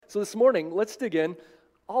So this morning, let's dig in.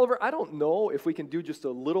 Oliver, I don't know if we can do just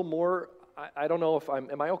a little more. I don't know if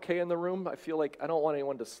am I okay in the room? I feel like I don't want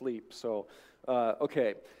anyone to sleep. So,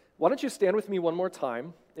 okay. Why don't you stand with me one more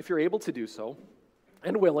time, if you're able to do so,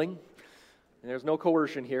 and willing. There's no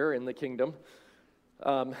coercion here in the kingdom.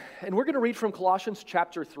 And we're going to read from Colossians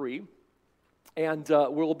chapter 3, and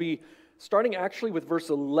we'll be starting actually with verse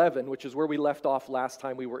 11, which is where we left off last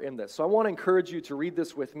time we were in this. So I want to encourage you to read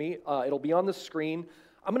this with me. It'll be on the screen.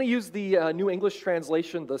 I'm going to use the New English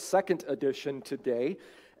Translation, the second edition today,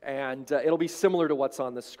 and it'll be similar to what's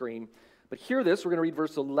on the screen. But hear this. We're going to read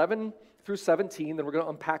verse 11 through 17, then we're going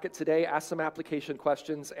to unpack it today, ask some application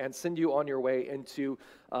questions, and send you on your way into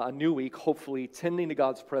a new week, hopefully tending to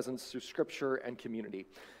God's presence through Scripture and community.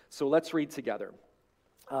 So let's read together.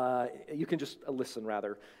 You can just listen,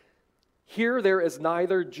 rather. Here there is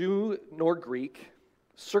neither Jew nor Greek,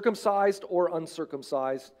 circumcised or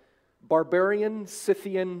uncircumcised, barbarian,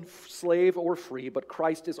 Scythian, slave or free, but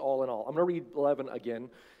Christ is all in all. I'm going to read 11 again.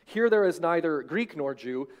 Here there is neither Greek nor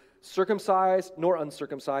Jew, circumcised nor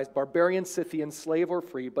uncircumcised, barbarian, Scythian, slave or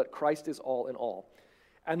free, but Christ is all in all.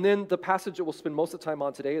 And then the passage that we'll spend most of the time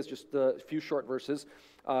on today is just a few short verses.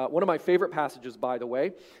 One of my favorite passages, by the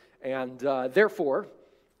way. And therefore,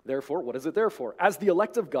 what is it therefore? As the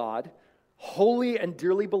elect of God, holy and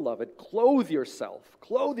dearly beloved, clothe yourself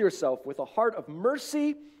with a heart of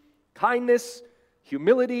mercy, kindness,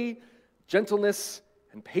 humility, gentleness,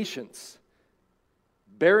 and patience,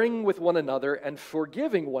 bearing with one another and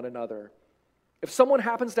forgiving one another. If someone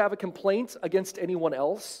happens to have a complaint against anyone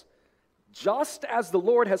else, just as the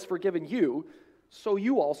Lord has forgiven you, so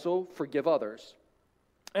you also forgive others.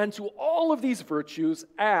 And to all of these virtues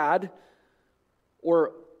add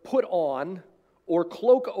or put on or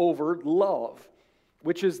cloak over love,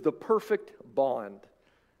 which is the perfect bond.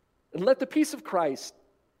 And let the peace of Christ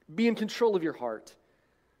be in control of your heart.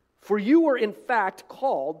 For you were in fact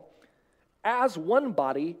called as one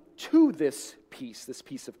body to this peace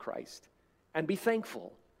of Christ, and be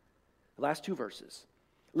thankful. The last two verses.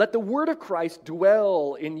 Let the word of Christ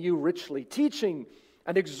dwell in you richly, teaching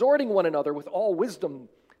and exhorting one another with all wisdom,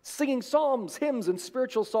 singing psalms, hymns, and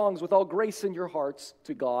spiritual songs with all grace in your hearts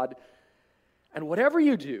to God. And whatever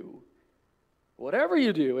you do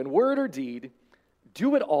in word or deed,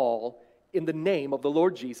 do it all in the name of the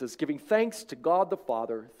Lord Jesus, giving thanks to God the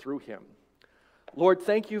Father through him. Lord,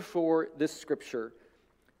 thank you for this scripture.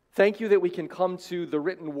 Thank you that we can come to the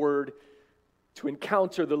written word to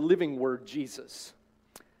encounter the living word, Jesus.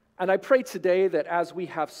 And I pray today that as we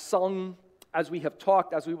have sung, as we have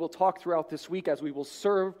talked, as we will talk throughout this week, as we will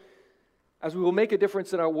serve, as we will make a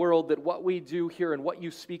difference in our world, that what we do here and what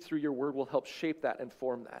you speak through your word will help shape that and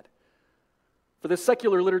form that. For the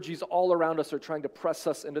secular liturgies all around us are trying to press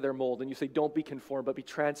us into their mold. And you say, don't be conformed, but be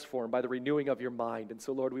transformed by the renewing of your mind. And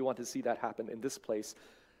so, Lord, we want to see that happen in this place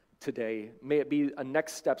today. May it be a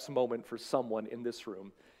next steps moment for someone in this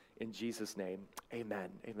room. In Jesus' name, amen.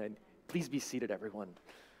 Amen. Please be seated, everyone.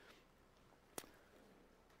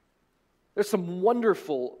 There's some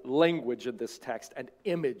wonderful language in this text and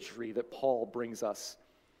imagery that Paul brings us.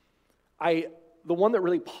 The one that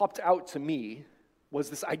really popped out to me was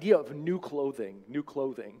this idea of new clothing.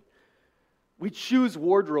 We choose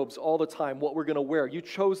wardrobes all the time, what we're going to wear. You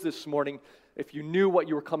chose this morning, if you knew what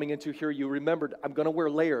you were coming into here, you remembered, I'm going to wear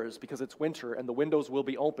layers because it's winter and the windows will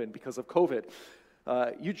be open because of COVID.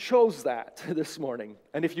 You chose that this morning.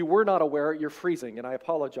 And if you were not aware, you're freezing, and I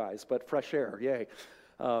apologize, but fresh air, yay.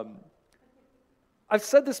 I've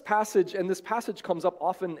said this passage, and this passage comes up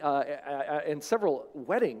often in several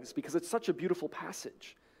weddings because it's such a beautiful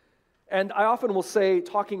passage. And I often will say,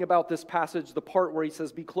 talking about this passage, the part where he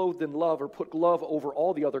says, be clothed in love or put love over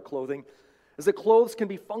all the other clothing, is that clothes can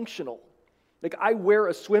be functional. Like I wear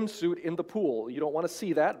a swimsuit in the pool. You don't want to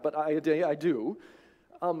see that, but I do.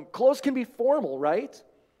 Clothes can be formal, right?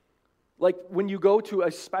 Like when you go to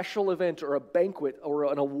a special event or a banquet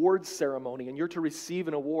or an awards ceremony and you're to receive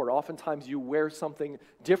an award, oftentimes you wear something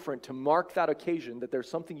different to mark that occasion, that there's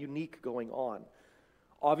something unique going on.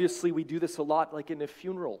 Obviously, we do this a lot like in a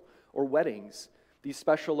funeral or weddings, these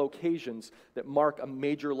special occasions that mark a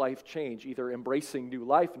major life change, either embracing new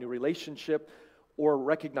life, new relationship, or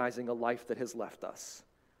recognizing a life that has left us.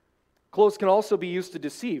 Clothes can also be used to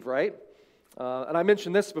deceive, right? And I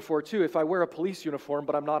mentioned this before too. If I wear a police uniform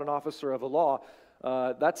but I'm not an officer of the law,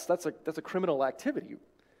 that's a criminal activity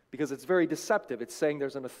because it's very deceptive. It's saying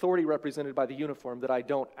there's an authority represented by the uniform that I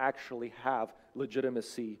don't actually have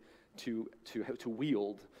legitimacy to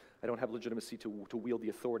wield. I don't have legitimacy to wield the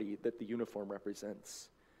authority that the uniform represents.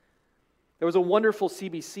 There was a wonderful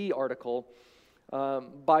CBC article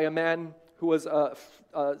by a man who was a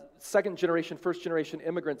second generation, first generation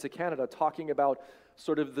immigrant to Canada, talking about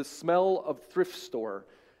sort of the smell of thrift store.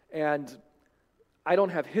 And I don't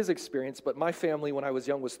have his experience, but my family, when I was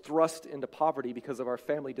young, was thrust into poverty because of our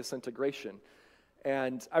family disintegration.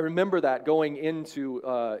 And I remember that going into,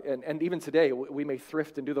 and even today, we may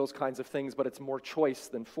thrift and do those kinds of things, but it's more choice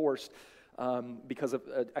than forced because of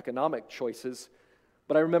economic choices.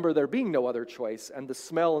 But I remember there being no other choice, and the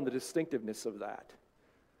smell and the distinctiveness of that.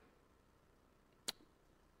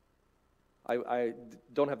 I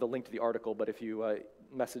don't have the link to the article, but if you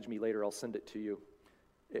message me later, I'll send it to you.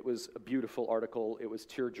 It was a beautiful article. It was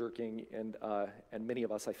tear-jerking, and many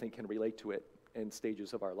of us, I think, can relate to it in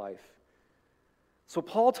stages of our life. So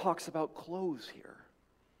Paul talks about clothes here,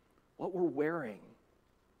 what we're wearing.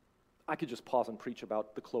 I could just pause and preach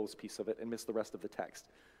about the clothes piece of it and miss the rest of the text.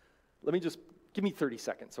 Give me 30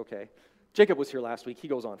 seconds, okay? Jacob was here last week. He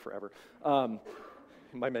goes on forever.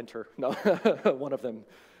 My mentor, no, one of them.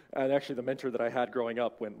 And actually the mentor that I had growing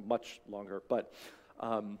up went much longer. But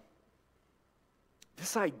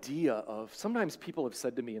this idea of, sometimes people have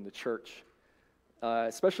said to me in the church,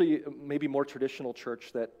 especially maybe more traditional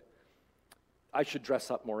church, that I should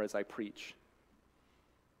dress up more as I preach.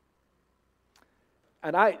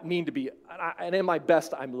 And I mean to be, and in my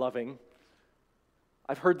best, I'm loving.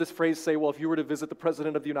 I've heard this phrase say, well, if you were to visit the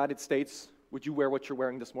President of the United States, would you wear what you're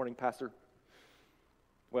wearing this morning, Pastor?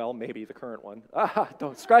 Well, maybe the current one.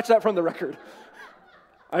 Don't scratch that from the record.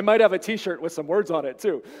 I might have a T-shirt with some words on it,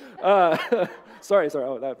 too. Sorry.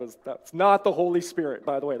 Oh, that's not the Holy Spirit,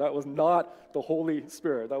 by the way. That was not the Holy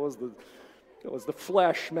Spirit. That was the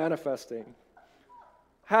flesh manifesting.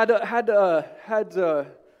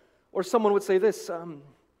 Or someone would say this,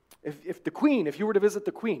 if you were to visit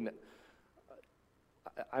the Queen,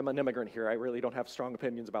 I'm an immigrant here, I really don't have strong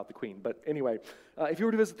opinions about the Queen, but anyway, if you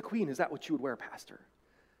were to visit the Queen, is that what you would wear, Pastor?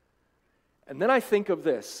 And then I think of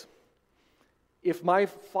this, if my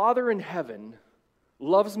Father in heaven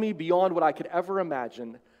loves me beyond what I could ever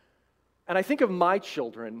imagine, and I think of my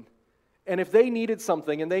children, and if they needed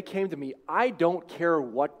something and they came to me, I don't care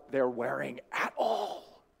what they're wearing at all,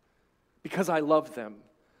 because I love them.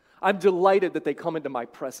 I'm delighted that they come into my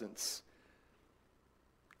presence.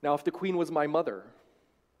 Now, if the Queen was my mother,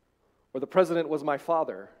 or the President was my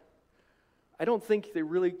father, I don't think they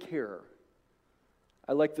really care.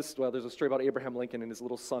 I like this, there's a story about Abraham Lincoln and his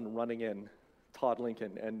little son running in, Todd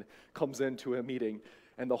Lincoln, and comes into a meeting,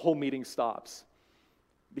 and the whole meeting stops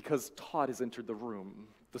because Todd has entered the room,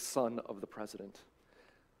 the son of the president.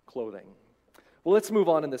 Clothing. Well, let's move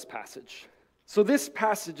on in this passage. So this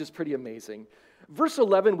passage is pretty amazing. Verse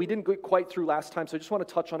 11, we didn't get quite through last time, so I just want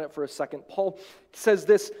to touch on it for a second. Paul says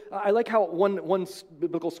this, I like how one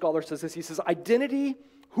biblical scholar says this. He says, identity,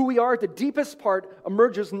 who we are at the deepest part,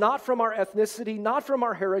 emerges not from our ethnicity, not from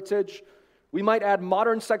our heritage. We might add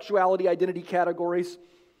modern sexuality identity categories,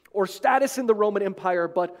 or status in the Roman Empire,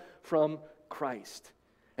 but from Christ.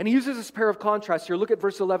 And he uses this pair of contrasts here. Look at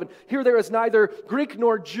verse 11. Here there is neither Greek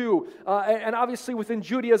nor Jew. And obviously within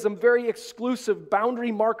Judaism, very exclusive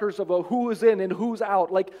boundary markers of who is in and who's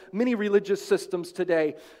out, like many religious systems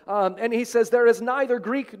today. And he says there is neither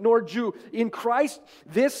Greek nor Jew. In Christ,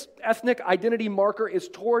 this ethnic identity marker is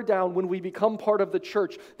torn down when we become part of the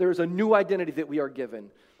church. There is a new identity that we are given.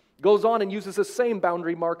 Goes on and uses the same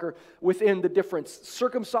boundary marker within the difference.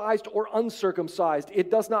 Circumcised or uncircumcised,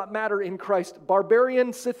 it does not matter in Christ.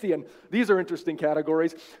 Barbarian, Scythian, these are interesting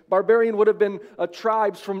categories. Barbarian would have been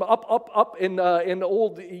tribes from up in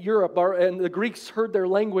old Europe, and the Greeks heard their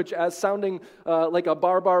language as sounding like a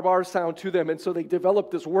bar sound to them, and so they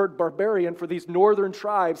developed this word barbarian for these northern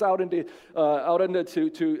tribes up into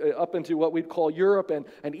what we'd call Europe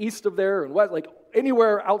and east of there and west, like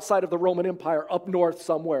anywhere outside of the Roman Empire, up north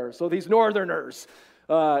somewhere. So these northerners,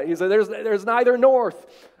 he said, there's neither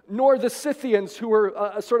north nor the Scythians, who were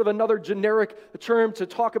sort of another generic term to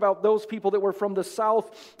talk about those people that were from the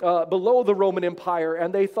south below the Roman Empire,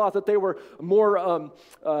 and they thought that they were more,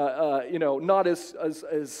 not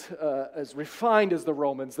as refined as the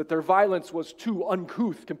Romans, that their violence was too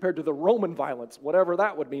uncouth compared to the Roman violence, whatever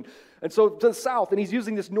that would mean. And so to the south, and he's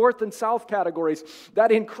using this north and south categories,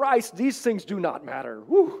 that in Christ, these things do not matter.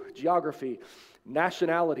 Geography,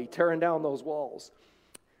 nationality, tearing down those walls.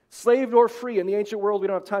 Slave or free, in the ancient world, we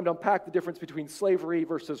don't have time to unpack the difference between slavery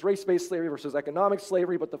versus race-based slavery versus economic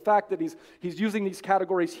slavery, but the fact that he's using these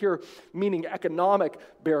categories here, meaning economic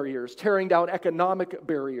barriers, tearing down economic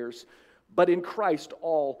barriers, but in Christ,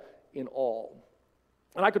 all in all.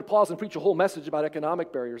 And I could pause and preach a whole message about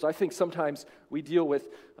economic barriers. I think sometimes we deal with,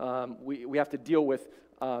 we have to deal with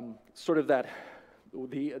sort of that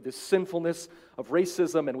the sinfulness of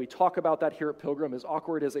racism, and we talk about that here at Pilgrim, as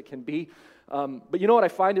awkward as it can be. But you know what I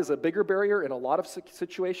find is a bigger barrier in a lot of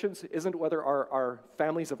situations isn't whether our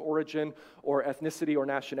families of origin or ethnicity or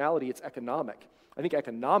nationality, it's economic. I think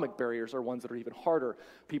economic barriers are ones that are even harder.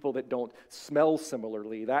 People that don't smell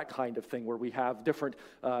similarly, that kind of thing, where we have different,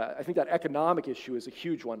 I think that economic issue is a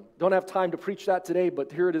huge one. Don't have time to preach that today,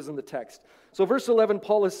 but here it is in the text. So verse 11,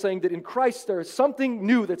 Paul is saying that in Christ there is something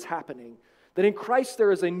new that's happening. That in Christ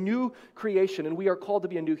there is a new creation, and we are called to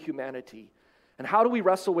be a new humanity. And how do we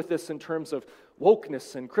wrestle with this in terms of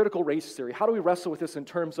wokeness and critical race theory? How do we wrestle with this in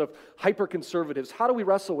terms of hyper-conservatives? How do we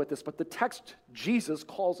wrestle with this? But the text, Jesus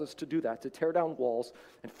calls us to do that, to tear down walls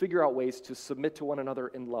and figure out ways to submit to one another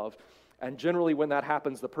in love. And generally when that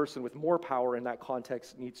happens, the person with more power in that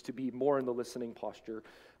context needs to be more in the listening posture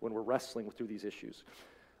when we're wrestling through these issues.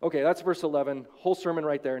 Okay, that's verse 11, whole sermon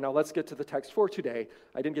right there. Now let's get to the text for today.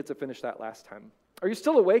 I didn't get to finish that last time. Are you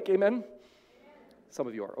still awake? Amen? Some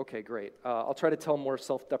of you are. Okay, great. I'll try to tell more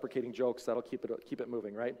self-deprecating jokes. That'll keep it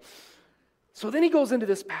moving, right? So then he goes into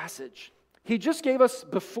this passage. He just gave us,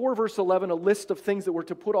 before verse 11, a list of things that we're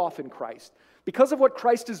to put off in Christ. Because of what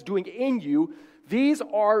Christ is doing in you, these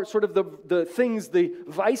are sort of the things, the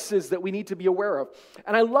vices that we need to be aware of.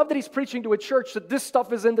 And I love that he's preaching to a church that this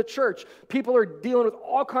stuff is in the church. People are dealing with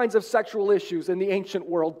all kinds of sexual issues in the ancient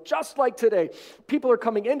world, just like today. People are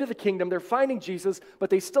coming into the kingdom, they're finding Jesus, but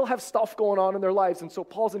they still have stuff going on in their lives. And so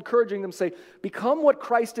Paul's encouraging them, say, become what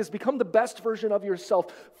Christ is, become the best version of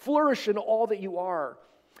yourself, flourish in all that you are.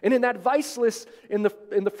 And in that vice list, in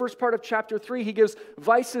the first part of chapter 3, he gives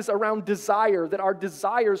vices around desire, that our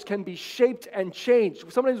desires can be shaped and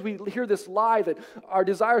changed. Sometimes we hear this lie that our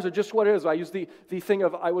desires are just what it is. I use the thing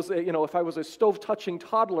of, if I was a stove-touching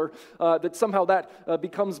toddler, that somehow that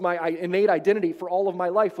becomes my innate identity for all of my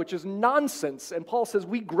life, which is nonsense. And Paul says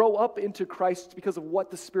we grow up into Christ because of what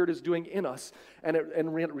the Spirit is doing in us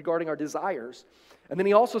and regarding our desires. And then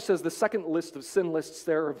he also says the second list of sin lists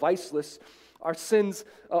there, or vice lists, are sins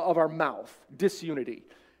of our mouth, disunity.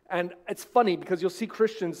 And it's funny because you'll see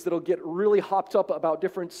Christians that'll get really hopped up about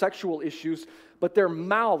different sexual issues, but their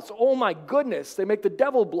mouths, oh my goodness, they make the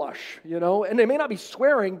devil blush, and they may not be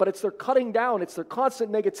swearing, but it's their cutting down, it's their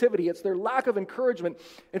constant negativity, it's their lack of encouragement.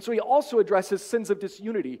 And so he also addresses sins of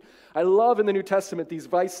disunity. I love in the New Testament these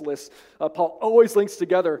vice lists. Paul always links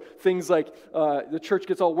together things like the church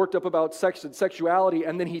gets all worked up about sex and sexuality,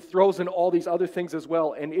 and then he throws in all these other things as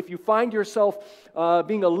well. And if you find yourself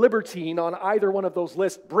being a libertine on either one of those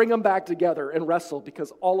lists, bring them back together and wrestle,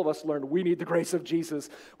 because all of us learned we need the grace of Jesus.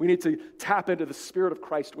 We need to tap into the Spirit of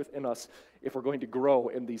Christ within us if we're going to grow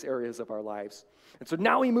in these areas of our lives. And so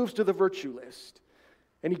now he moves to the virtue list,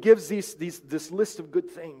 and he gives this list of good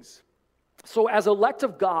things. So as elect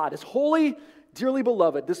of God, as holy, dearly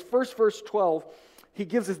beloved, this first verse 12, he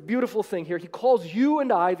gives this beautiful thing here. He calls you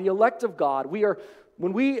and I the elect of God.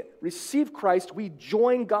 When we receive Christ, we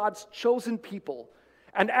join God's chosen people.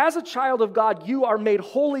 And as a child of God, you are made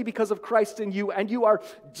holy because of Christ in you, and you are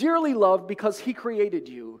dearly loved because he created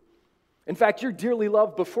you. In fact, you're dearly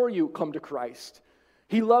loved before you come to Christ.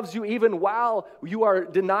 He loves you even while you are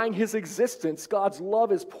denying his existence. God's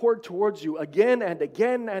love is poured towards you again and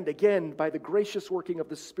again and again by the gracious working of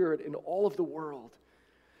the Spirit in all of the world.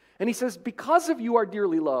 And he says, because of you are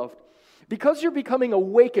dearly loved, because you're becoming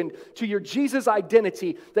awakened to your Jesus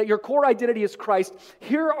identity, that your core identity is Christ,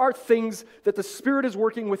 here are things that the Spirit is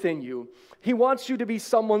working within you. He wants you to be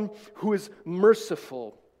someone who is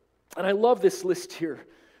merciful. And I love this list here.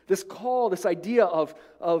 This call, this idea of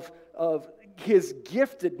his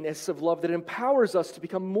giftedness of love that empowers us to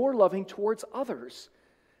become more loving towards others.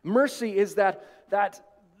 Mercy is that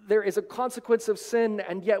there is a consequence of sin,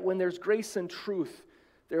 and yet when there's grace and truth,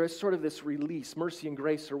 there is sort of this release. Mercy and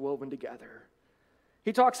grace are woven together.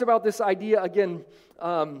 He talks about this idea, again,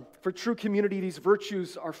 for true community, these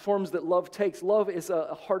virtues are forms that love takes. Love is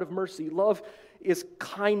a heart of mercy. Love is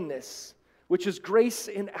kindness, which is grace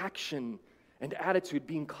in action and attitude,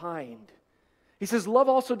 being kind. He says love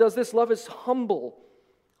also does this. Love is humble.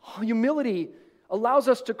 Humility allows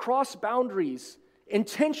us to cross boundaries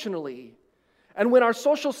intentionally. And when our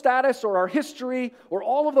social status or our history or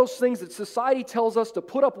all of those things that society tells us to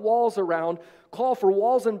put up walls around, call for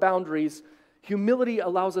walls and boundaries, humility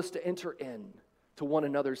allows us to enter in to one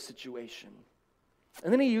another's situation.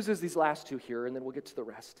 And then he uses these last two here, and then we'll get to the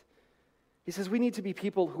rest. He says we need to be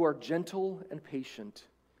people who are gentle and patient.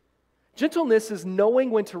 Gentleness is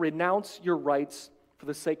knowing when to renounce your rights for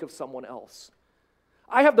the sake of someone else.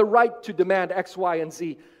 I have the right to demand X, Y, and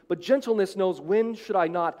Z, but gentleness knows when should I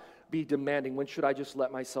not be demanding, when should I just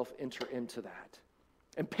let myself enter into that.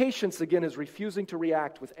 And patience, again, is refusing to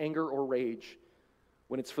react with anger or rage,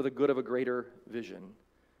 when it's for the good of a greater vision.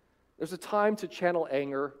 There's a time to channel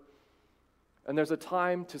anger, and there's a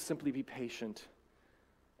time to simply be patient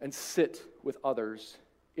and sit with others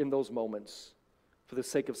in those moments for the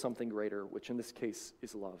sake of something greater, which in this case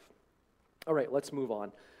is love. All right, let's move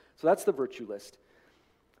on. So that's the virtue list.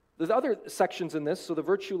 There's other sections in this, so the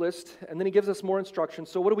virtue list, and then he gives us more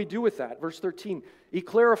instructions. So what do we do with that? Verse 13, he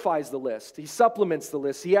clarifies the list. He supplements the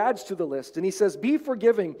list. He adds to the list, and he says, be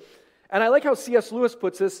forgiving. And I like how C.S. Lewis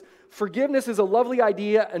puts this, forgiveness is a lovely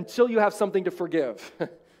idea until you have something to forgive.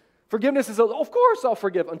 Forgiveness is, of course I'll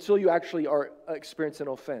forgive, until you actually are experiencing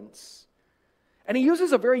an offense. And he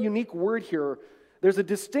uses a very unique word here. There's a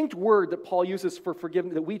distinct word that Paul uses for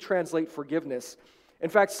forgiveness, that we translate forgiveness. In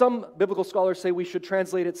fact, some biblical scholars say we should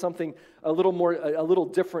translate it something a little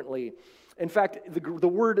differently. In fact, the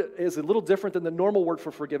word is a little different than the normal word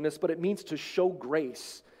for forgiveness, but it means to show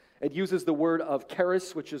grace. It uses the word of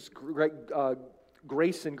charis, which is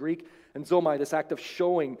grace in Greek, and zomai, this act of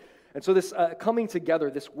showing. And so this coming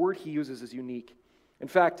together, this word he uses is unique. In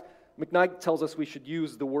fact, McKnight tells us we should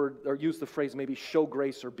use the word, or use the phrase maybe show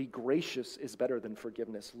grace or be gracious is better than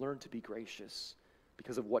forgiveness. Learn to be gracious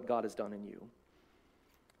because of what God has done in you.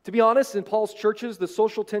 To be honest, in Paul's churches, the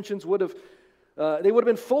social tensions would have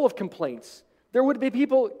been full of complaints. There would be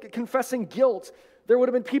people confessing guilt. There would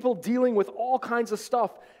have been people dealing with all kinds of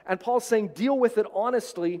stuff. And Paul's saying, deal with it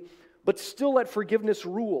honestly, but still let forgiveness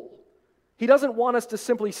rule. He doesn't want us to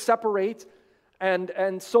simply separate,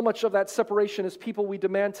 and so much of that separation is people we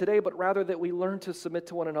demand today, but rather that we learn to submit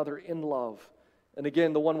to one another in love. And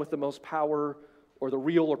again, the one with the most power or the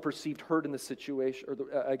real or perceived hurt in the situation, or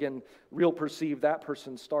real perceived, that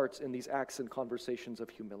person starts in these acts and conversations of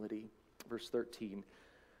humility. Verse 13.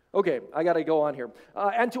 Okay, I got to go on here.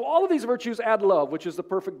 And to all of these virtues add love, which is the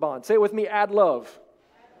perfect bond. Say it with me, add love.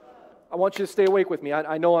 Add love. I want you to stay awake with me.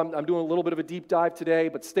 I know I'm doing a little bit of a deep dive today,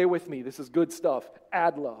 but stay with me. This is good stuff.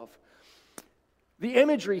 Add love. The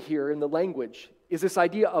imagery here in the language is this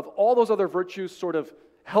idea of all those other virtues sort of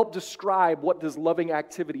help describe what does loving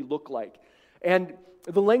activity look like. And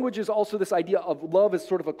the language is also this idea of love as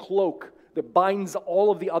sort of a cloak that binds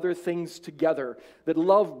all of the other things together, that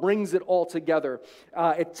love brings it all together.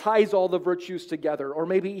 It ties all the virtues together, or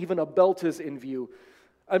maybe even a belt is in view.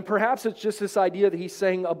 And perhaps it's just this idea that he's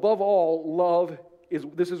saying, above all,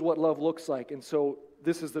 this is what love looks like. And so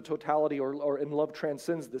this is the totality, and love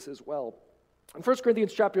transcends this as well. In 1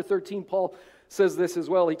 Corinthians chapter 13, Paul says this as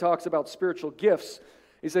well. He talks about spiritual gifts.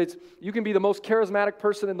 He says, you can be the most charismatic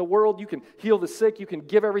person in the world. You can heal the sick. You can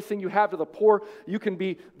give everything you have to the poor. You can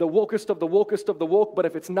be the wokest of the wokest of the woke. But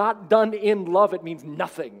if it's not done in love, it means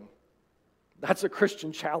nothing. That's a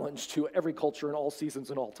Christian challenge to every culture in all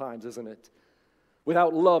seasons and all times, isn't it?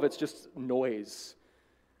 Without love, it's just noise.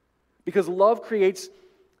 Because love creates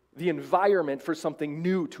the environment for something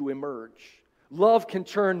new to emerge. Love can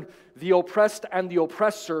turn the oppressed and the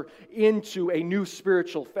oppressor into a new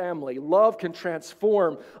spiritual family. Love can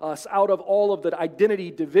transform us out of all of the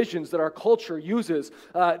identity divisions that our culture uses.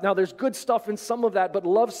 Now, there's good stuff in some of that, but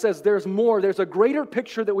love says there's more. There's a greater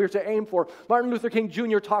picture that we're to aim for. Martin Luther King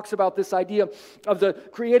Jr. talks about this idea of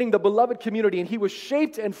creating the beloved community, and he was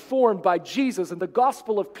shaped and formed by Jesus and the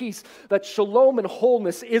gospel of peace, that shalom and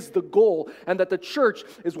wholeness is the goal, and that the church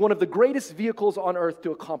is one of the greatest vehicles on earth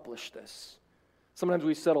to accomplish this. Sometimes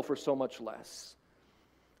we settle for so much less.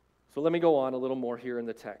 So let me go on a little more here in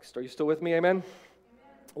the text. Are you still with me? Amen? Amen.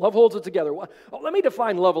 Love holds it together. Let me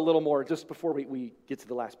define love a little more just before we get to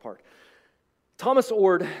the last part. Thomas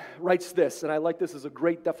Ord writes this, and I like this as a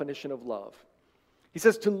great definition of love. He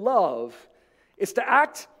says, to love is to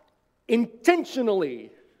act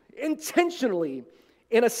intentionally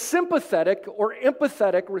in a sympathetic or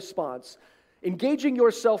empathetic response, engaging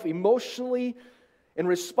yourself emotionally in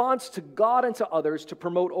response to God and to others to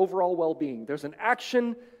promote overall well-being. There's an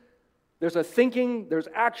action, there's a thinking, there's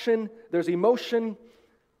action, there's emotion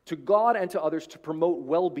to God and to others to promote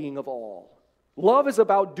well-being of all. Love is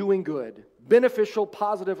about doing good, beneficial,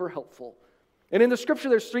 positive, or helpful. And in the scripture,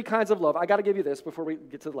 there's three kinds of love. I got to give you this before we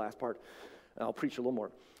get to the last part. I'll preach a little more.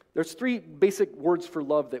 There's three basic words for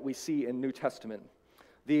love that we see in New Testament.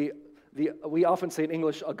 We often say in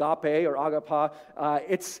English agape or agapa.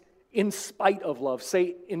 It's in spite of love.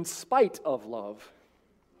 Say, in spite of love.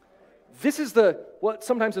 This is what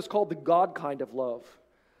sometimes is called the God kind of love.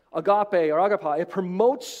 Agape or agapa. It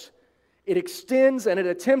promotes, it extends, and it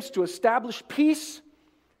attempts to establish peace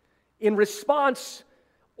in response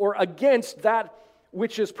or against that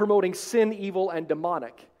which is promoting sin, evil, and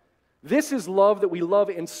demonic. This is love that we love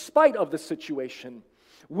in spite of the situation.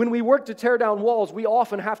 When we work to tear down walls, we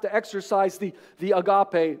often have to exercise the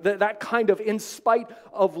agape, that kind of in spite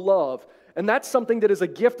of love. And that's something that is a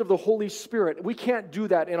gift of the Holy Spirit. We can't do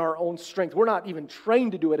that in our own strength. We're not even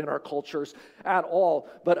trained to do it in our cultures at all.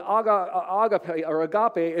 But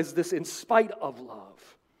agape is this in spite of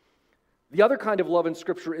love. The other kind of love in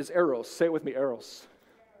Scripture is eros. Say it with me, eros.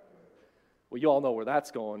 Well, you all know where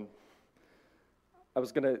that's going. I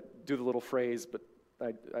was going to do the little phrase, but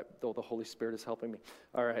though the Holy Spirit is helping me.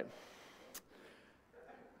 All right.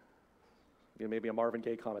 Maybe a Marvin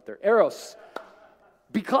Gaye comment there. Eros.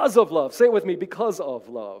 Because of love. Say it with me, because of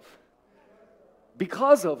love.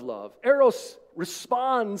 Because of love. Eros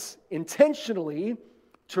responds intentionally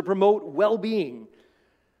to promote well-being.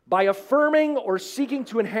 By affirming or seeking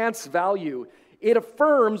to enhance value, it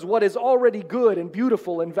affirms what is already good and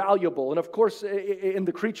beautiful and valuable, and of course, in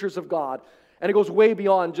the creatures of God. And it goes way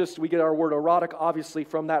beyond just, we get our word erotic, obviously,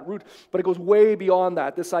 from that root, but it goes way beyond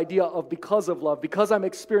that, this idea of because of love, because I'm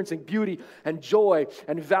experiencing beauty and joy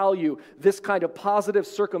and value, this kind of positive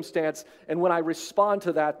circumstance, and when I respond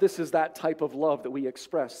to that, this is that type of love that we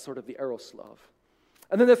express, sort of the eros love.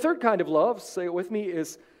 And then the third kind of love, say it with me,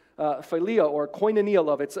 is philia or koinonia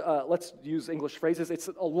love. It's, let's use English phrases, it's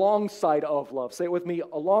alongside of love. Say it with me,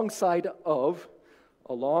 alongside of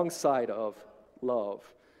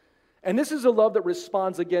love. And this is a love that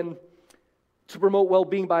responds, again, to promote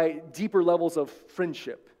well-being by deeper levels of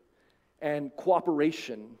friendship and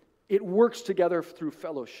cooperation. It works together through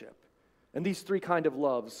fellowship. And these three kind of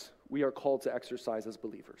loves we are called to exercise as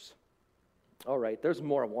believers. All right, there's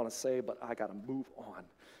more I want to say, but I got to move on.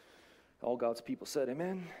 All God's people said,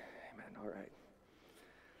 amen? Amen, all right.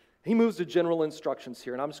 He moves to general instructions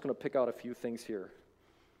here, and I'm just going to pick out a few things here.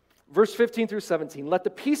 Verse 15 through 17, let the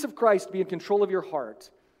peace of Christ be in control of your heart.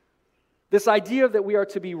 This idea that we are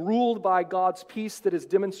to be ruled by God's peace that is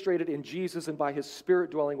demonstrated in Jesus and by His Spirit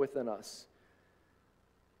dwelling within us.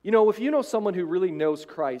 You know, if you know someone who really knows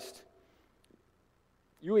Christ,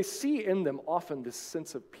 you will see in them often this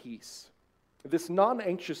sense of peace, this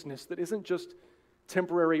non-anxiousness that isn't just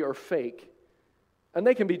temporary or fake. And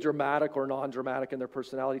they can be dramatic or non-dramatic in their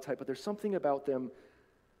personality type, but there's something about them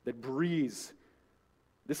that breathes.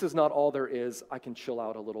 This is not all there is. I can chill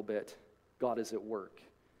out a little bit. God is at work.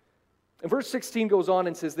 And verse 16 goes on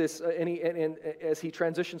and says this, and as he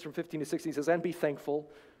transitions from 15 to 16, he says, and be thankful.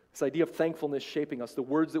 This idea of thankfulness shaping us. The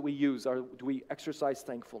words that we use are, do we exercise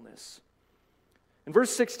thankfulness? And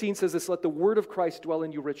verse 16 says this, let the word of Christ dwell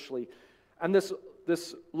in you richly. And this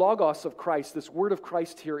logos of Christ, this word of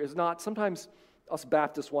Christ here is not, sometimes us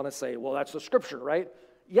Baptists want to say, well, that's the Scripture, right?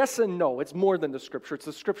 Yes and no. It's more than the Scripture. It's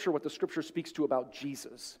the Scripture, what the Scripture speaks to about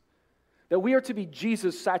Jesus. That we are to be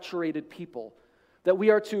Jesus-saturated people. That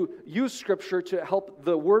we are to use Scripture to help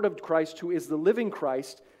the Word of Christ, who is the living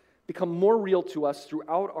Christ, become more real to us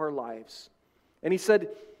throughout our lives. And he said,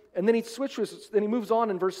 and then he switches, then he moves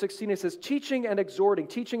on in verse 16, he says, teaching and exhorting.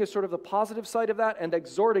 Teaching is sort of the positive side of that, and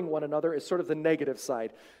exhorting one another is sort of the negative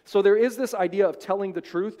side. So there is this idea of telling the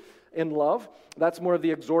truth in love. That's more of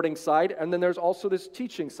the exhorting side. And then there's also this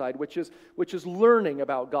teaching side, which is learning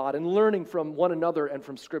about God and learning from one another and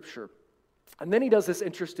from Scripture. And then he does this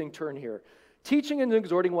interesting turn here. Teaching and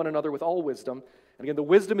exhorting one another with all wisdom. And again, the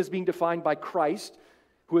wisdom is being defined by Christ,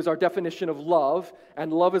 who is our definition of love.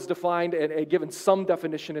 And love is defined and given some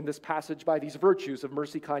definition in this passage by these virtues of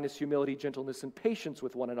mercy, kindness, humility, gentleness, and patience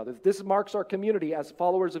with one another. This marks our community as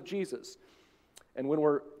followers of Jesus. And when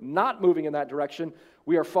we're not moving in that direction,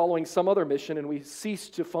 we are following some other mission and we cease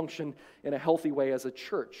to function in a healthy way as a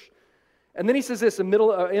church. And then he says this in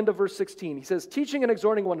end of verse 16. He says, teaching and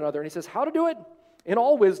exhorting one another. And he says, how to do it? In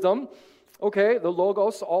all wisdom. Okay, the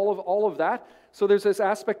logos, all of that. So there's this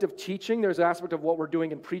aspect of teaching. There's an aspect of what we're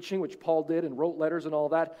doing in preaching, which Paul did and wrote letters and all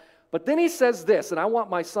that. But then he says this, and I want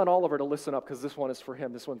my son Oliver to listen up because this one is for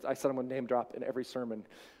him. This one, I said I'm going to name drop in every sermon.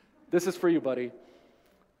 This is for you, buddy.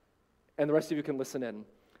 And the rest of you can listen in.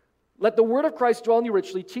 Let the word of Christ dwell in you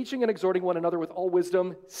richly, teaching and exhorting one another with all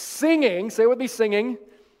wisdom, singing. Say it with me, singing.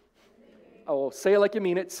 Oh, say it like you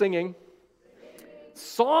mean it, singing.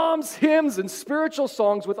 Psalms, hymns, and spiritual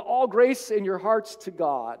songs with all grace in your hearts to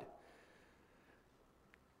God.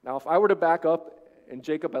 Now, if I were to back up, and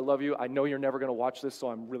Jacob, I love you. I know you're never going to watch this, so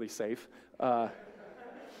I'm really safe. But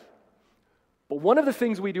one of the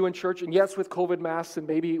things we do in church, and yes, with COVID masks, and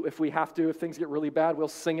maybe if we have to, if things get really bad, we'll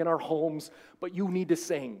sing in our homes, but you need to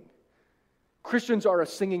sing. Christians are a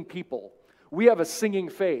singing people. We have a singing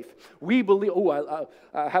faith. We believe,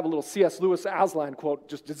 I have a little C.S. Lewis Aslan quote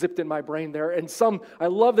just zipped in my brain there. And I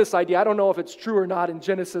love this idea. I don't know if it's true or not in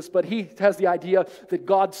Genesis, but he has the idea that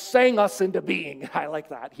God sang us into being. I like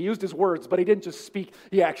that. He used his words, but he didn't just speak.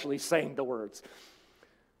 He actually sang the words.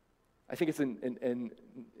 I think it's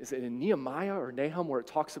is it in Nehemiah or Nahum where it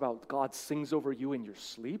talks about God sings over you in your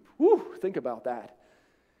sleep? Woo, think about that.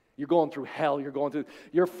 You're going through hell.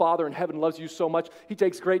 Your Father in heaven loves you so much. He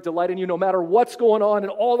takes great delight in you no matter what's going on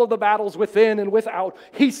and all of the battles within and without.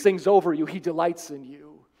 He sings over you. He delights in you.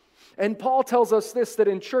 And Paul tells us this, that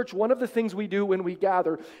in church, one of the things we do when we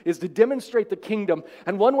gather is to demonstrate the kingdom.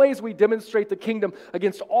 And one way is we demonstrate the kingdom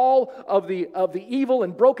against all of the evil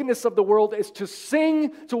and brokenness of the world is to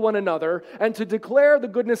sing to one another and to declare the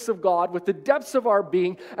goodness of God with the depths of our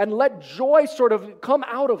being and let joy sort of come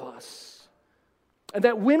out of us. And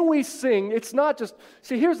that when we sing, it's not just,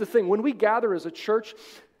 see, here's the thing. When we gather as a church,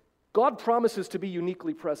 God promises to be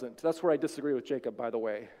uniquely present. That's where I disagree with Jacob, by the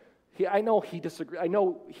way. I know he disagreed. I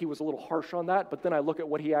know he was a little harsh on that, but then I look at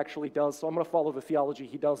what he actually does, so I'm going to follow the theology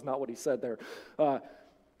he does, not what he said there.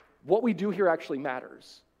 What we do here actually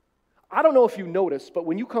matters. I don't know if you noticed, but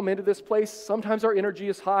when you come into this place, sometimes our energy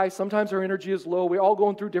is high, sometimes our energy is low. We're all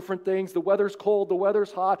going through different things. The weather's cold, the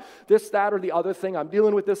weather's hot, this, that, or the other thing. I'm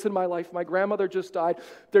dealing with this in my life. My grandmother just died.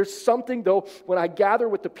 There's something, though, when I gather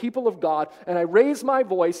with the people of God and I raise my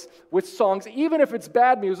voice with songs, even if it's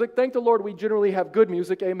bad music. Thank the Lord we generally have good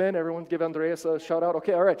music. Amen. Everyone give Andreas a shout out.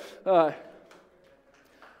 Okay, all right.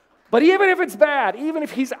 But even if it's bad, even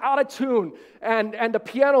if he's out of tune and the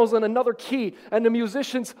piano's in another key and the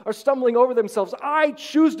musicians are stumbling over themselves, I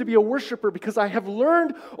choose to be a worshiper because I have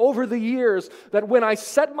learned over the years that when I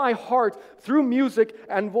set my heart through music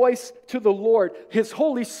and voice to the Lord, His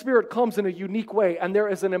Holy Spirit comes in a unique way, and there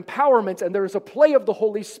is an empowerment and there is a play of the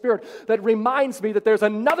Holy Spirit that reminds me that there's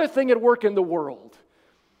another thing at work in the world.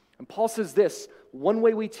 And Paul says this, one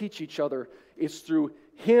way we teach each other is through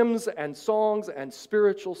hymns and songs and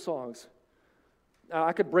spiritual songs. Now,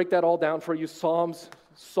 I could break that all down for you. Songs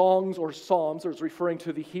or psalms is referring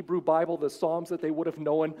to the Hebrew Bible, the psalms that they would have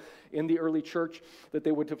known in the early church, that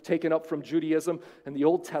they would have taken up from Judaism and the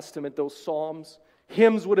Old Testament, those psalms.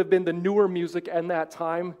 Hymns would have been the newer music in that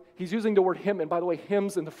time. He's using the word hymn, and by the way,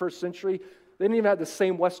 hymns in the first century, they didn't even have the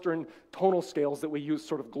same Western tonal scales that we use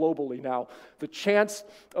sort of globally now. The chants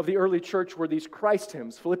of the early church were these Christ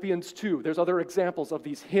hymns. Philippians 2, there's other examples of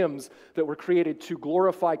these hymns that were created to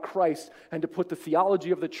glorify Christ and to put the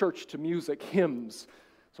theology of the church to music, hymns.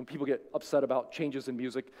 So when people get upset about changes in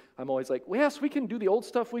music, I'm always like, well, yes, we can do the old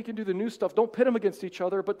stuff, we can do the new stuff. Don't pit them against each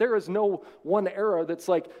other, but there is no one era that's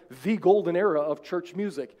like the golden era of church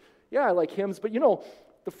music. Yeah, I like hymns, but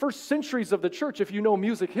the first centuries of the church, if you know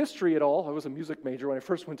music history at all, I was a music major when I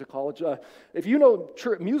first went to college, if you know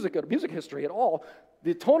music history at all,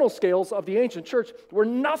 the tonal scales of the ancient church were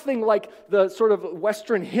nothing like the sort of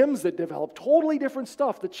Western hymns that developed. Totally different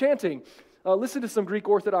stuff, the chanting. Listen to some Greek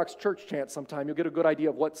Orthodox church chants sometime. You'll get a good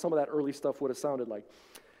idea of what some of that early stuff would have sounded like.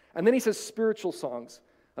 And then he says spiritual songs.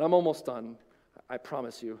 And I'm almost done, I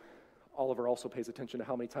promise you. Oliver also pays attention to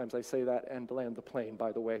how many times I say that and land the plane,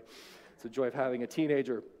 by the way. It's the joy of having a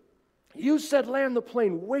teenager. You said land the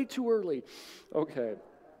plane way too early. Okay.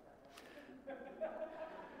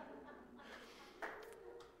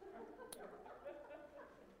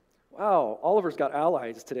 Wow, Oliver's got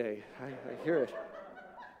allies today. I hear it.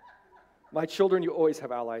 My children, you always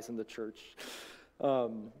have allies in the church.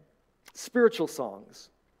 Spiritual songs.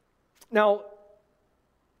 Now,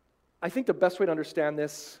 I think the best way to understand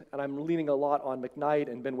this, and I'm leaning a lot on McKnight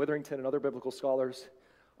and Ben Witherington and other biblical scholars,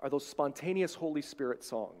 are those spontaneous Holy Spirit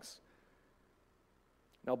songs.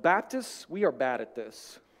 Now, Baptists, we are bad at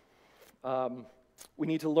this. We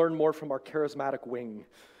need to learn more from our charismatic wing.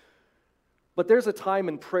 But there's a time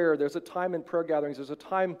in prayer, there's a time in prayer gatherings, there's a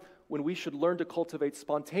time when we should learn to cultivate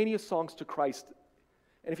spontaneous songs to Christ.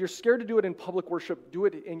 And if you're scared to do it in public worship, do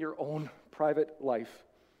it in your own private life.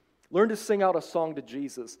 Learn to sing out a song to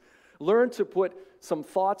Jesus. Learn to put some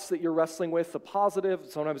thoughts that you're wrestling with, the positive,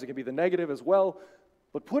 sometimes it can be the negative as well,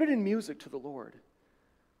 but put it in music to the Lord.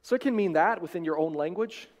 So it can mean that within your own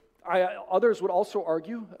language. Others would also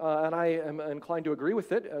argue, and I am inclined to agree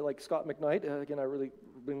with it, like Scott McKnight, again, I really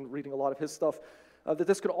been reading a lot of his stuff, that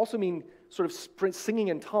this could also mean sort of singing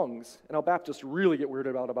in tongues. And how Baptists really get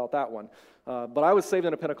weirded out about that one. But I was saved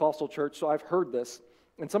in a Pentecostal church, so I've heard this.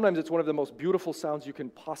 And sometimes it's one of the most beautiful sounds you can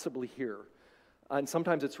possibly hear. And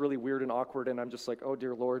sometimes it's really weird and awkward, and I'm just like, oh,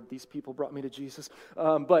 dear Lord, these people brought me to Jesus.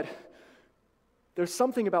 But there's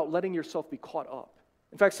something about letting yourself be caught up.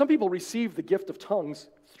 In fact, some people receive the gift of tongues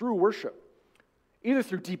through worship, either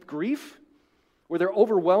through deep grief, where they're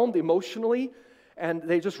overwhelmed emotionally, and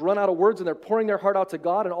they just run out of words and they're pouring their heart out to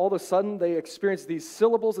God, and all of a sudden they experience these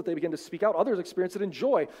syllables that they begin to speak out. Others experience it in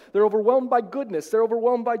joy. They're overwhelmed by goodness. They're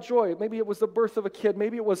overwhelmed by joy. Maybe it was the birth of a kid.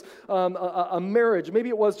 Maybe it was a marriage. Maybe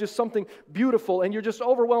it was just something beautiful, and you're just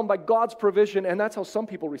overwhelmed by God's provision, and that's how some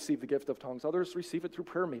people receive the gift of tongues. Others receive it through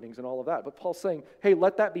prayer meetings and all of that. But Paul's saying, hey,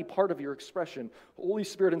 let that be part of your expression. Holy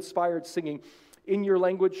Spirit-inspired singing in your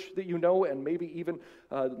language that you know, and maybe even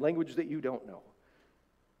language that you don't know.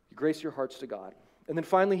 You grace your hearts to God. And then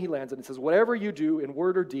finally he lands and it says, whatever you do in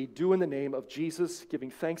word or deed, do in the name of Jesus, giving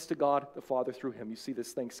thanks to God the Father through him. You see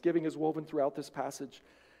this thanksgiving is woven throughout this passage.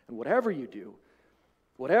 And whatever you do,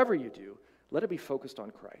 let it be focused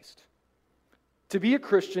on Christ. To be a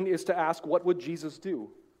Christian is to ask, what would Jesus do?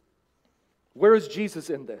 Where is Jesus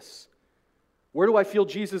in this? Where do I feel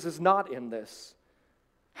Jesus is not in this?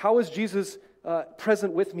 How is Jesus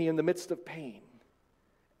present with me in the midst of pain?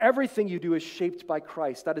 Everything you do is shaped by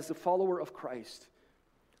Christ. That is a follower of Christ.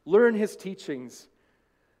 Learn his teachings.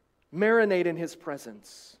 Marinate in his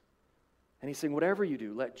presence. And he's saying, whatever you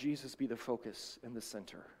do, let Jesus be the focus and the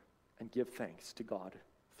center, and give thanks to God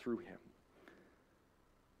through him.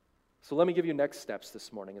 So let me give you next steps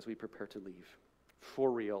this morning as we prepare to leave. For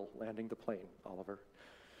real, landing the plane, Oliver.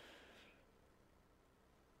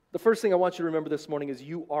 The first thing I want you to remember this morning is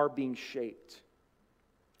you are being shaped.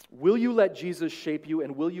 Will you let Jesus shape you,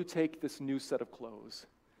 and will you take this new set of clothes?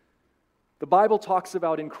 The Bible talks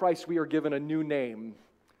about in Christ we are given a new name.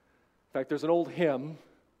 In fact, there's an old hymn,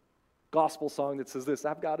 gospel song that says this,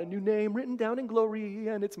 I've got a new name written down in glory,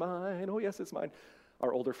 and it's mine. Oh, yes, it's mine.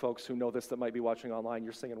 Our older folks who know this that might be watching online,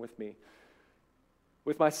 you're singing with me.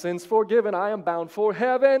 With my sins forgiven, I am bound for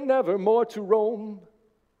heaven, nevermore to roam.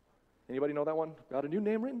 Anybody know that one? Got a new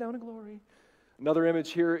name written down in glory. Another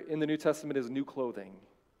image here in the New Testament is new clothing.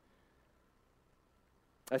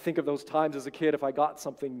 I think of those times as a kid, if I got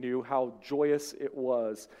something new, how joyous it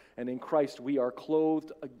was. And in Christ, we are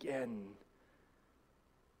clothed again.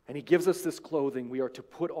 And he gives us this clothing. We are to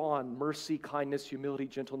put on mercy, kindness, humility,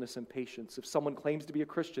 gentleness, and patience. If someone claims to be a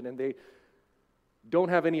Christian and they don't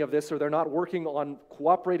have any of this, or they're not working on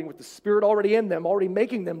cooperating with the Spirit already in them, already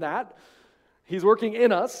making them that, he's working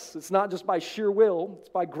in us. It's not just by sheer will. It's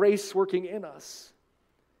by grace working in us.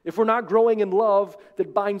 If we're not growing in love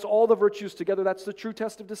that binds all the virtues together, that's the true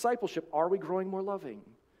test of discipleship. Are we growing more loving?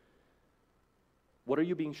 What are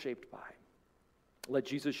you being shaped by? Let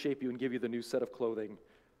Jesus shape you and give you the new set of clothing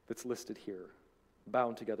that's listed here,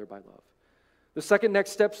 bound together by love. The second next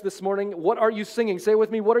steps this morning, what are you singing? Say it with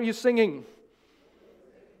me, what are you singing?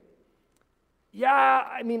 Yeah,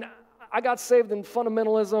 I mean, I got saved in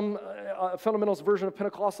fundamentalism, fundamentalist version of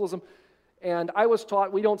Pentecostalism, and I was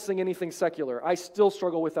taught we don't sing anything secular. I still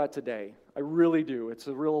struggle with that today. I really do. It's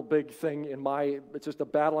a real big thing it's just a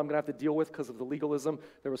battle I'm going to have to deal with because of the legalism.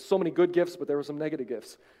 There were so many good gifts, but there were some negative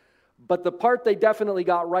gifts. But the part they definitely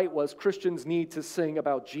got right was Christians need to sing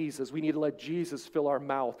about Jesus. We need to let Jesus fill our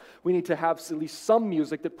mouth. We need to have at least some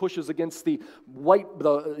music that pushes against the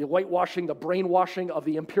whitewashing, the brainwashing of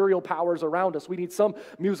the imperial powers around us. We need some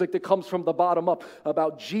music that comes from the bottom up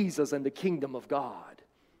about Jesus and the kingdom of God.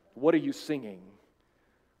 What are you singing?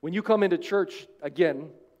 When you come into church, again,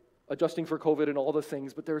 adjusting for COVID and all the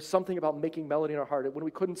things, but there's something about making melody in our heart. When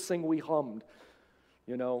we couldn't sing, we hummed,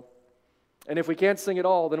 And if we can't sing at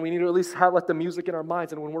all, then we need to at least let the music in our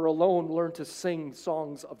minds. And when we're alone, learn to sing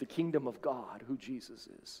songs of the kingdom of God, who Jesus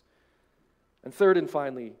is. And third and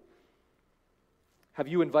finally, have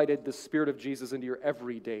you invited the Spirit of Jesus into your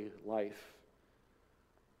everyday life?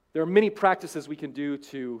 There are many practices we can do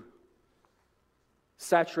to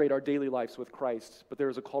saturate our daily lives with Christ, but there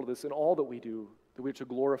is a call to this in all that we do, that we are to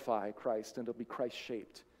glorify Christ and to be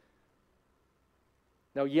Christ-shaped.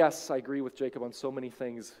 Now, yes, I agree with Jacob on so many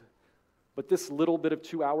things, but this little bit of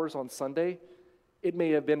 2 hours on Sunday, it may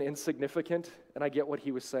have been insignificant, and I get what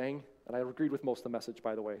he was saying, and I agreed with most of the message,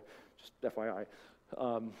 by the way, just FYI.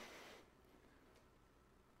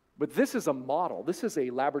 But this is a model. This is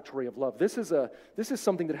a laboratory of love. This is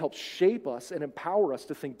something that helps shape us and empower us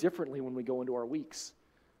to think differently when we go into our weeks.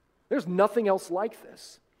 There's nothing else like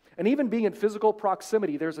this. And even being in physical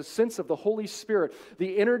proximity, there's a sense of the Holy Spirit,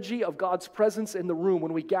 the energy of God's presence in the room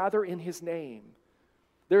when we gather in his name.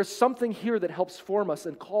 There's something here that helps form us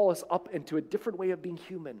and call us up into a different way of being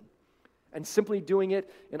human. And simply doing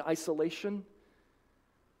it in isolation.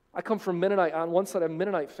 I come from Mennonite, on one side of a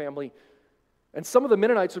Mennonite family, and some of the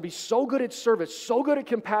Mennonites would be so good at service, so good at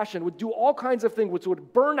compassion, would do all kinds of things which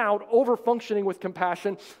would burn out over-functioning with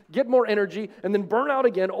compassion, get more energy, and then burn out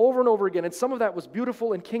again over and over again. And some of that was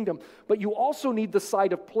beautiful in kingdom. But you also need the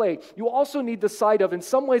side of play. You also need the side of, in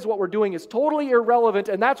some ways, what we're doing is totally irrelevant,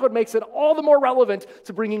 and that's what makes it all the more relevant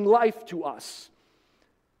to bringing life to us.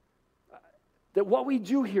 that what we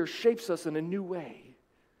do here shapes us in a new way.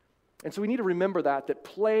 And so we need to remember that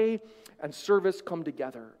play and service come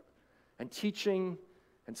together, and teaching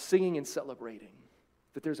and singing and celebrating,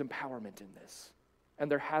 that there's empowerment in this. And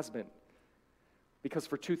there has been, because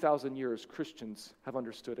for 2,000 years, Christians have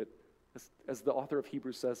understood it. As the author of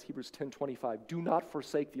Hebrews says, Hebrews 10:25, do not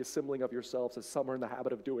forsake the assembling of yourselves as some are in the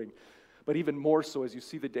habit of doing, but even more so as you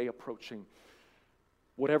see the day approaching.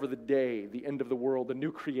 Whatever the day, the end of the world, the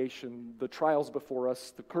new creation, the trials before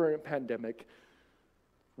us, the current pandemic,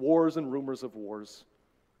 wars and rumors of wars,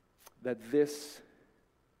 that this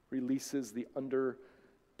releases the under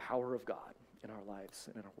power of God in our lives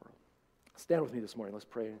and in our world. Stand with me this morning. Let's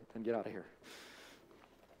pray and get out of here.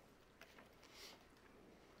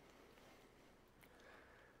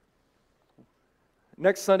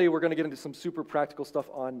 Next Sunday, we're going to get into some super practical stuff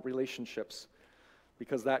on relationships,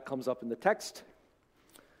 because that comes up in the text.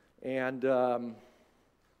 And we'll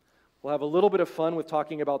have a little bit of fun with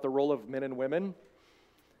talking about the role of men and women.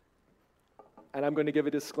 And I'm going to give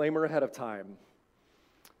a disclaimer ahead of time.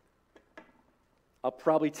 I'll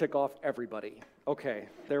probably tick off everybody. Okay,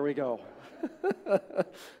 there we go.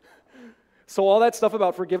 So all that stuff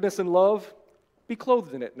about forgiveness and love, be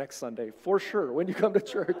clothed in it next Sunday, for sure, when you come to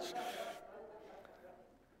church.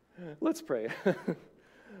 Let's pray.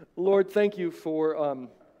 Lord, thank you for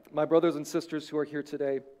my brothers and sisters who are here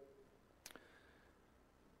today.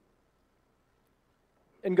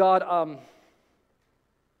 And God,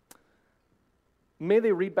 may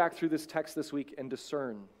they read back through this text this week and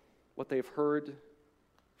discern what they've heard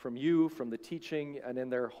from you, from the teaching, and in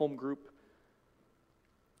their home group.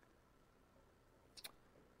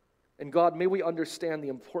 And God, may we understand the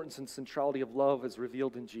importance and centrality of love as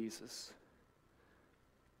revealed in Jesus.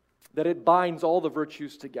 That it binds all the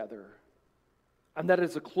virtues together, and that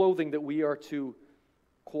is a clothing that we are to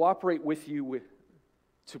cooperate with you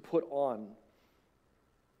to put on,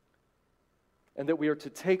 and that we are to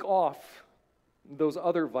take off those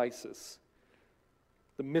other vices,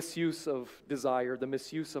 the misuse of desire, the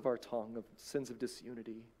misuse of our tongue, of sins of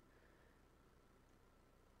disunity.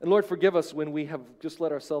 And Lord, forgive us when we have just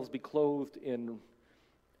let ourselves be clothed in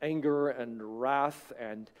anger and wrath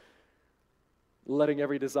and letting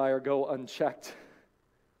every desire go unchecked,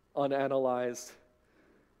 unanalyzed.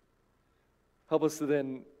 Help us to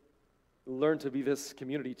then learn to be this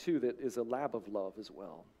community too that is a lab of love as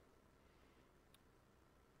well.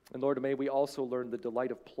 And Lord, may we also learn the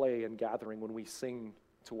delight of play and gathering when we sing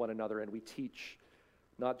to one another and we teach,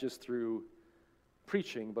 not just through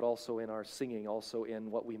preaching, but also in our singing, also in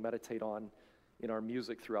what we meditate on in our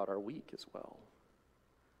music throughout our week as well.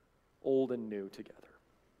 Old and new together.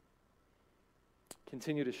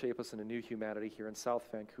 Continue to shape us in a new humanity here in South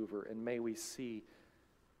Vancouver, and may we see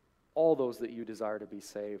all those that you desire to be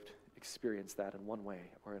saved experience that in one way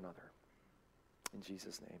or another. In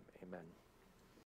Jesus' name, amen.